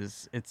eating thing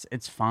is,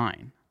 it's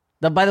fine.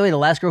 By the way, the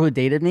last girl who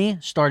dated me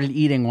started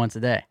eating once a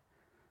day.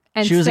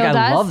 And She was like, still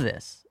I does? love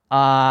this.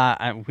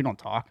 We don't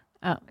talk.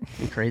 Oh.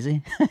 You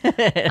crazy? No,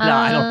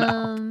 I don't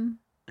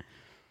know.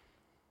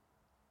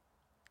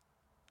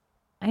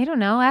 I don't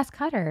know. Ask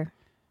Cutter.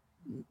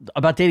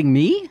 About dating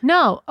me?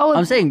 No. Oh,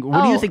 I'm saying,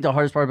 what do you oh. think the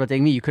hardest part about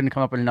dating me? You couldn't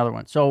come up with another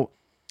one. So,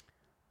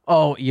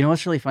 you know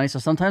what's really funny? So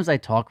sometimes I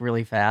talk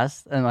really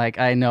fast, and like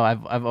I know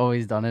I've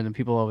always done it, and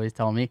people always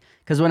tell me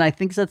because when I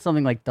think that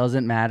something like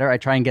doesn't matter, I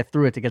try and get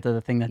through it to get to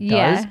the thing that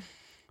Yeah. does.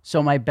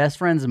 So my best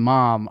friend's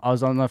mom, I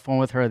was on the phone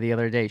with her the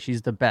other day.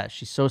 She's the best.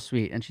 She's so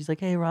sweet, and she's like,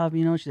 "Hey Rob,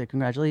 she's like,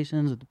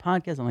 congratulations with the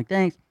podcast." I'm like,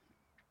 "Thanks."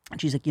 And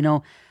she's like,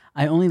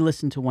 I only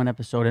listened to one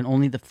episode and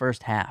only the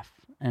first half,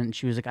 and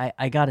she was like,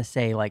 I gotta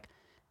say, like,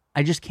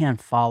 I just can't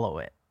follow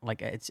it.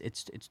 Like it's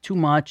too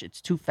much. It's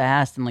too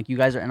fast. And like you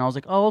guys are, and I was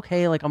like, oh,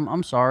 okay. Like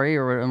I'm sorry.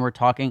 And we're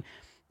talking,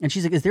 and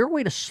she's like, is there a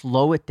way to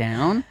slow it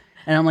down?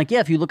 And I'm like, yeah,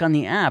 if you look on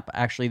the app,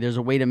 actually, there's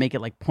a way to make it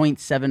like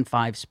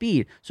 0.75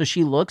 speed. So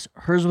she looks,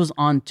 hers was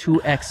on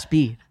 2x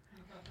speed.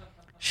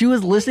 She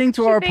was listening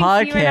to our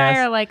podcast. You and I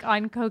are like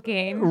on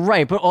cocaine.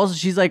 Right, but also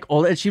she's like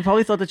old, and she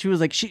probably thought that she was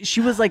like she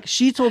was like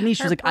she told me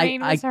she was like brain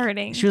was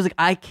hurting. She was like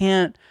I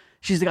can't.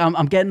 She's like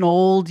I'm getting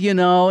old, you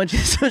know, and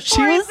so she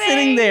Poor was sitting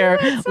thing. there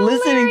That's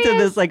listening to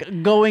hilarious. this,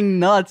 like going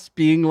nuts,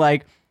 being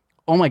like,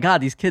 "Oh my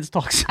god, these kids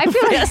talk so I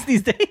feel like- fast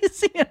these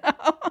days." You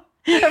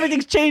know,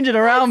 everything's changing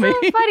around me.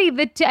 So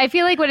funny. I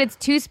feel like when it's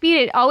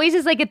 2-speed, it always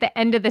is like at the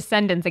end of the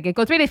sentence. Like it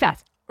goes really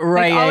fast.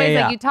 Right, Like yeah, always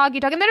yeah, like you talk,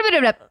 and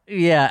then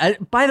Yeah.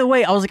 By the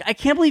way, I was like, I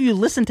can't believe you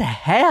listened to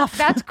half.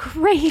 that's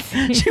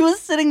crazy. She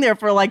was sitting there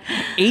for like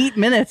 8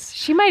 minutes.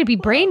 She might be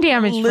brain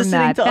damaged from Listening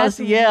that. to That's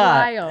us,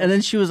 yeah. wild. And then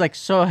she was like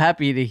so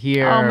happy to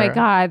hear. Oh my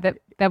god,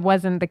 that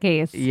wasn't the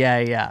case.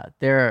 Yeah.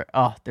 They're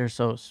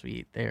so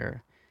sweet.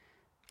 They're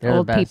the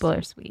Old best. people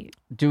are sweet.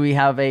 Do we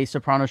have a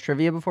Sopranos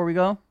trivia before we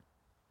go?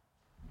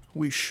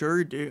 We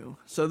sure do.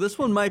 So this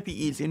one might be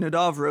easy.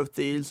 Nadav wrote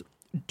these.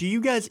 Do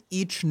you guys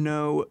each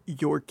know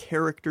your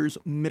character's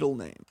middle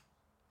name?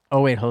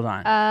 Oh wait, hold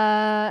on.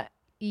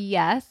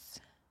 Yes.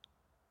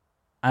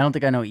 I don't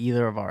think I know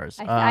either of ours.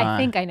 I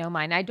think I know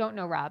mine. I don't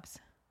know Rob's.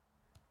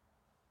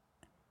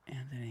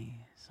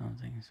 Anthony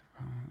something.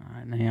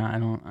 Yeah, I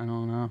don't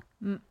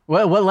know.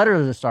 What letter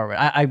does it start with?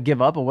 I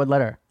give up. But what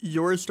letter?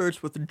 Yours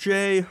starts with a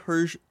J.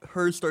 Hers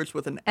starts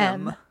with an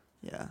M.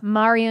 Yeah.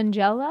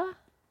 Mariangela?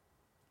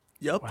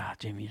 Yep. Wow,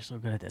 Jamie, you're so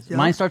good at this. Yeah.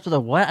 Mine starts with a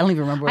what? I don't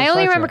even remember. What I it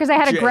only starts remember with. because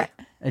I had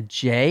J. A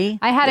J.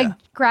 I had Yeah. a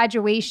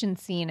graduation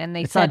scene and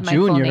they It's said not my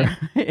full Junior.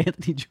 name.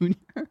 Anthony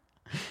Junior.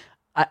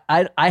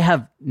 I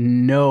have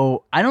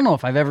no. I don't know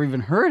if I've ever even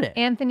heard it.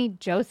 Anthony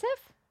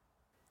Joseph?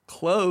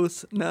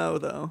 Close. No,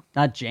 though.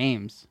 Not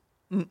James.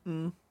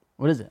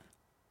 What is it?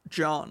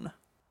 John.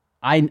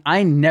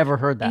 I never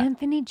heard that.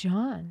 Anthony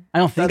John. I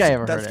don't think I ever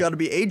heard That's it. got to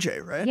be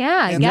AJ, right? Yeah,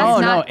 I Anthony- guess no,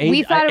 not. no.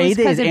 We thought it was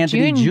A-Day because is of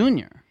Anthony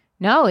Junior.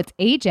 No, it's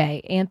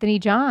AJ. Anthony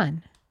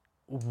John.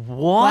 What?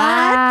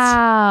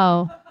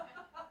 Wow.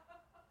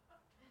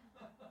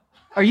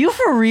 Are you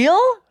for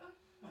real?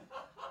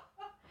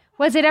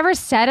 Was it ever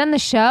said on the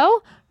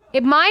show?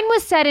 Mine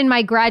was said in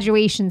my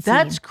graduation scene.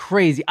 That's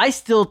crazy. I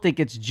still think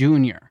it's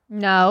Junior.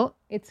 No,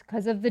 it's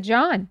because of the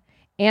John.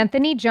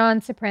 Anthony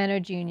John Soprano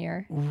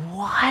Jr.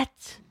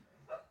 What?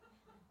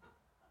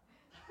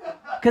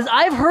 Because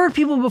I've heard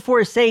people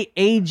before say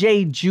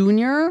AJ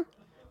Junior.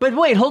 But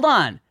wait, hold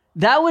on.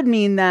 That would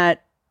mean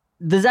that.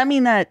 Does that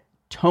mean that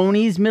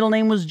Tony's middle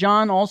name was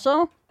John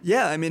also?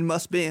 Yeah, I mean,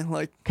 must be.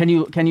 Like, Can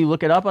you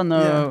look it up on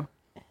the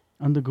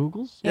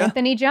Googles? Yeah.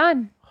 Anthony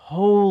John.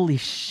 Holy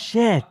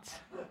shit.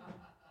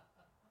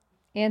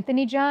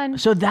 Anthony John.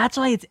 So that's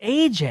why it's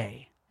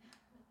AJ.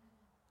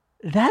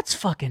 That's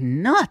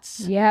fucking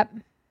nuts. Yep.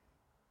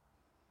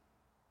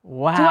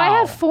 Wow. Do I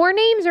have 4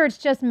 names or it's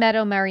just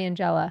Meadow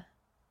Mariangela?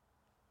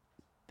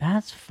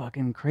 That's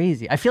fucking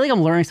crazy. I feel like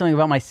I'm learning something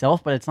about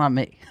myself, but it's not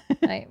me.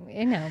 I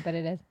know, but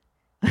it is.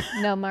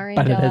 No, But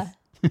it Mariangela.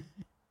 is.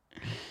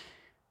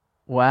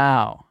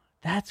 Wow.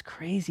 That's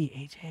crazy.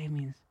 AJ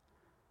means.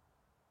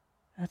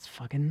 That's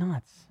fucking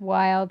nuts.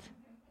 Wild.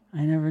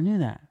 I never knew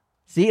that.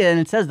 See, and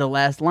it says the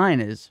last line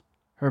is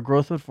her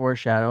growth would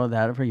foreshadow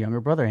that of her younger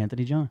brother,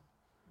 Anthony John.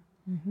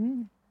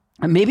 And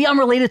maybe I'm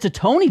related to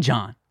Tony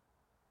John.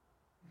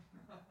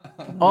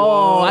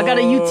 Oh, I got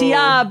a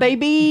UTI,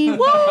 baby.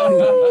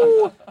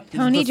 Woo!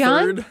 Tony the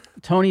John? third.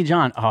 Tony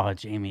John. Oh,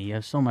 Jamie, you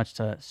have so much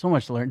to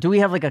learn. Do we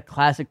have like a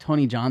classic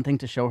Tony John thing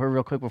to show her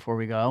real quick before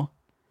we go?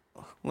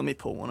 Let me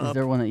pull one Is up.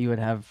 there one that you would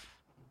have?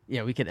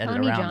 Yeah, we could edit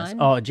Tony around this. John.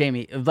 Oh,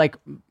 Jamie, like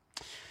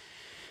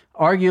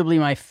arguably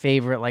my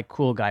favorite like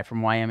cool guy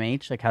from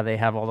YMH, like how they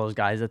have all those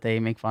guys that they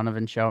make fun of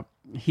and show.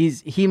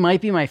 He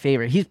might be my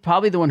favorite. He's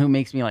probably the one who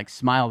makes me like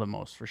smile the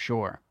most for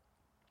sure.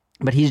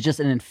 But he's just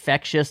an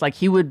infectious, like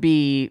he would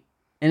be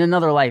in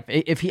another life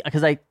if he,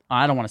 because I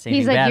don't want to say He's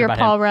anything like bad your about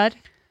Paul him. Rudd.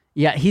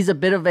 Yeah, he's a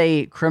bit of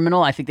a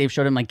criminal. I think they've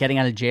showed him like getting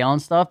out of jail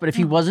and stuff. But if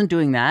he wasn't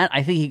doing that,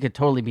 I think he could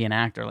totally be an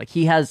actor. Like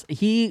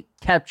he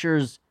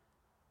captures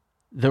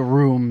the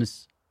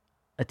room's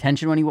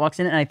attention when he walks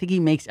in, and I think he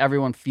makes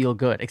everyone feel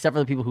good, except for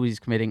the people who he's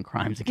committing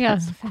crimes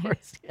against, Yeah. of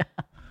course. Yeah.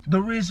 The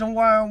reason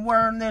why I'm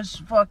wearing this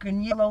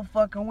fucking yellow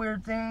fucking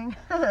weird thing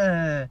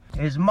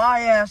is my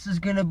ass is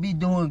gonna be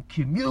doing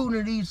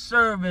community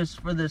service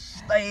for the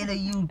state of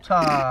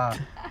Utah.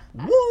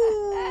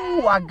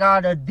 Woo! I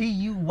got a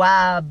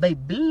DUI,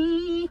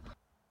 baby.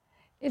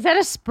 Is that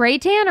a spray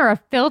tan or a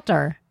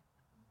filter?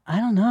 I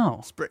don't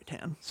know. Spray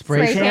tan.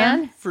 Spray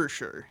tan? For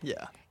sure,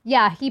 yeah.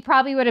 Yeah, he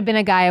probably would have been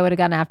a guy I would have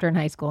gone after in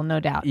high school,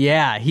 no doubt.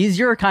 Yeah, he's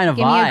your kind of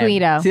Give me a vibe.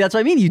 Guido. See, that's what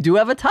I mean. You do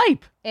have a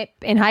type.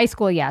 In high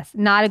school, yes.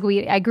 Not a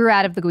Guido. I grew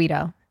out of the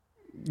Guido.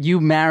 You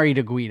married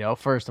a Guido,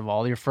 first of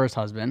all, your first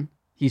husband.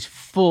 He's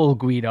full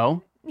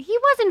Guido. He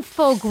wasn't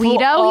full Guido. He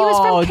was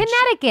Oh, from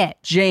Connecticut.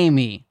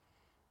 Jamie.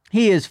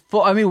 He is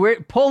full. I mean,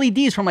 Paulie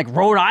D's from like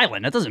Rhode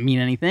Island. That doesn't mean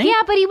anything.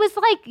 Yeah, but he was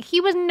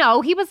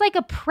like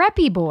a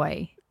preppy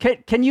boy.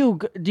 Do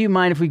you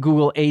mind if we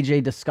Google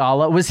AJ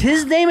Descala? Was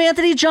his name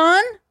Anthony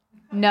John?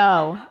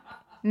 No.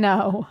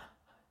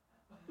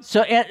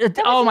 So,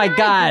 oh my not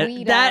God,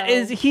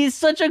 Guido. he's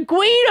such a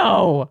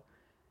Guido.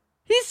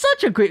 He's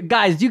such a Guido.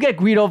 Guys, do you get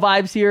Guido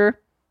vibes here?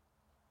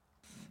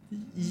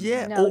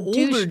 Yeah, No, older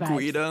douche vibes.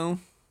 Guido.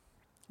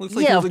 Looks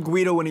like he was a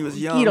Guido when he was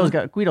young.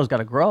 Guido's got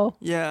to grow.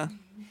 Yeah.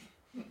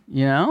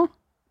 You know?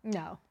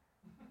 No.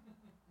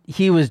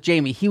 He was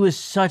Jamie. He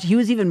was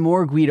even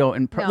more Guido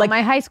in No,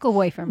 my high school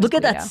boyfriend was Look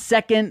at that Guido.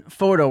 second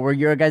photo where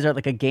you guys are at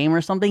like a game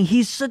or something.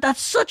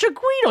 That's such a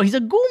Guido. He's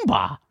a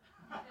Goomba.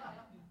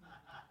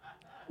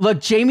 Look,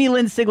 Jamie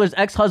Lynn Sigler's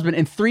ex-husband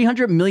in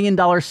 $300 million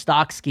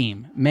stock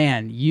scheme.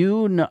 Man,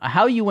 you know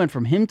how you went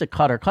from him to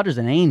Cutter. Cutter's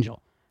an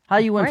angel. How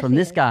you went course from he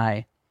this is.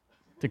 guy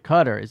to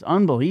Cutter is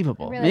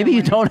unbelievable. really Maybe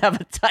you don't don't have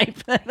a type.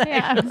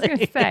 Yeah, I was going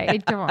to say,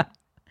 come on.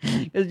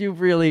 Because you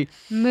really,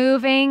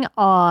 Moving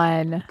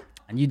on.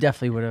 and you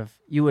definitely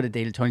would have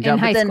dated Tony In Jaa.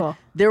 high But then school.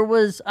 there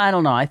was, I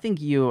don't know. I think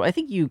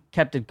you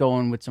kept it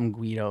going with some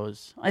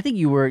Guidos. I think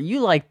you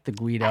liked the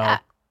Guido. Yeah,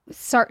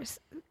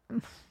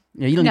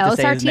 Yeah, you don't need to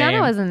say his Sartiano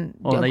name.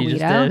 wasn't Well, a no, you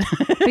Guido. just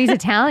did. But he's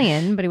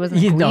Italian, but he wasn't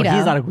a Guido. No,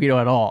 he's not a Guido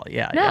at all.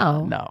 Yeah.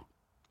 No. No.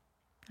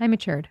 I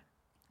matured.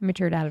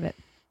 Out of it.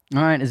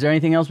 All right. Is there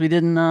anything else we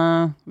didn't?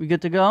 We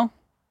good to go?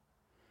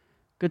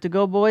 Good to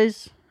go,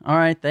 boys. All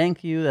right.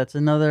 Thank you. That's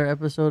another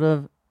episode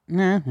of.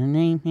 Oh,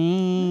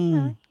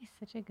 he's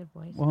such a good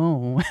voice.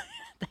 Whoa.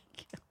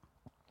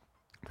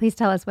 Please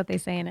tell us what they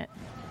say in it.